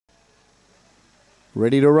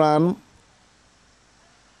Ready to run.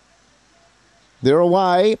 They're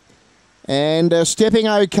away. And stepping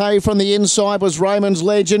okay from the inside was Raymond's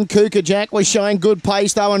Legend. Cougar Jack was showing good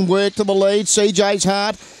pace though and worked to the lead. CJ's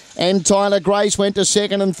Heart and Tyler Grace went to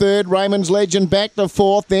second and third. Raymond's Legend back to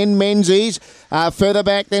fourth. Then Menzies. Further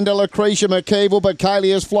back then to Lucretia McKeeble. But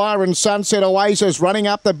Kalia's Flyer and Sunset Oasis running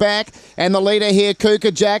up the back. And the leader here,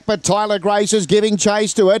 Cougar Jack. But Tyler Grace is giving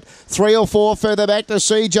chase to it. 3 or 4 further back to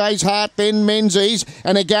CJ's Heart. Then Menzies.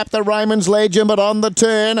 And a gap to Raymond's Legend. But on the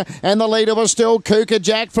turn. And the leader was still Cougar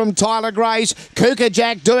Jack from Tyler Grace. Cougar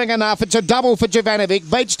Jack doing enough. It's a double for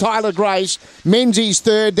Jovanovic. Beats Tyler Grace. Menzies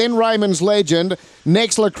third. Then Raymond's Legend.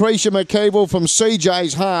 Next, Lucretia McKeeble from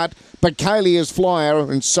CJ's Heart, Bacalia's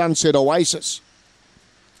Flyer and Sunset Oasis.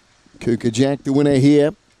 Cougar Jack, the winner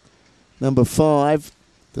here. Number 5.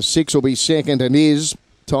 The 6 will be second and is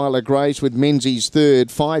Tyler Grace with Menzies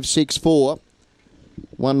third. 5, 6, 4.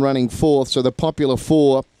 One running fourth. So the popular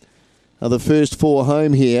 4 are the first 4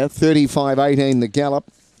 home here. 35-18 the gallop.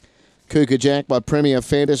 Cougar Jack by Premier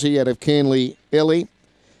Fantasy out of Canley Ellie.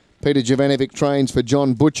 Peter Jovanovic trains for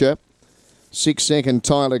John Butcher. 6 second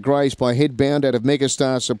Tyler Grace by Headbound out of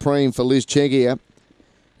Megastar Supreme for Liz Chegia.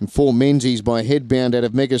 And 4 Menzies by Headbound out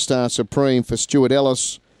of Megastar Supreme for Stuart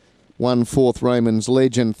Ellis. 1 4th Raymond's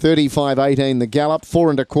Legend. 35-18 the gallop.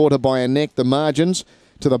 4 1/4 by a neck the margins.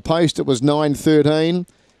 To the post it was 9-13.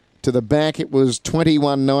 To the back it was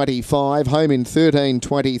 21.95. Home in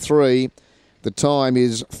 13.23. The time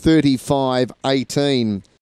is 35-18.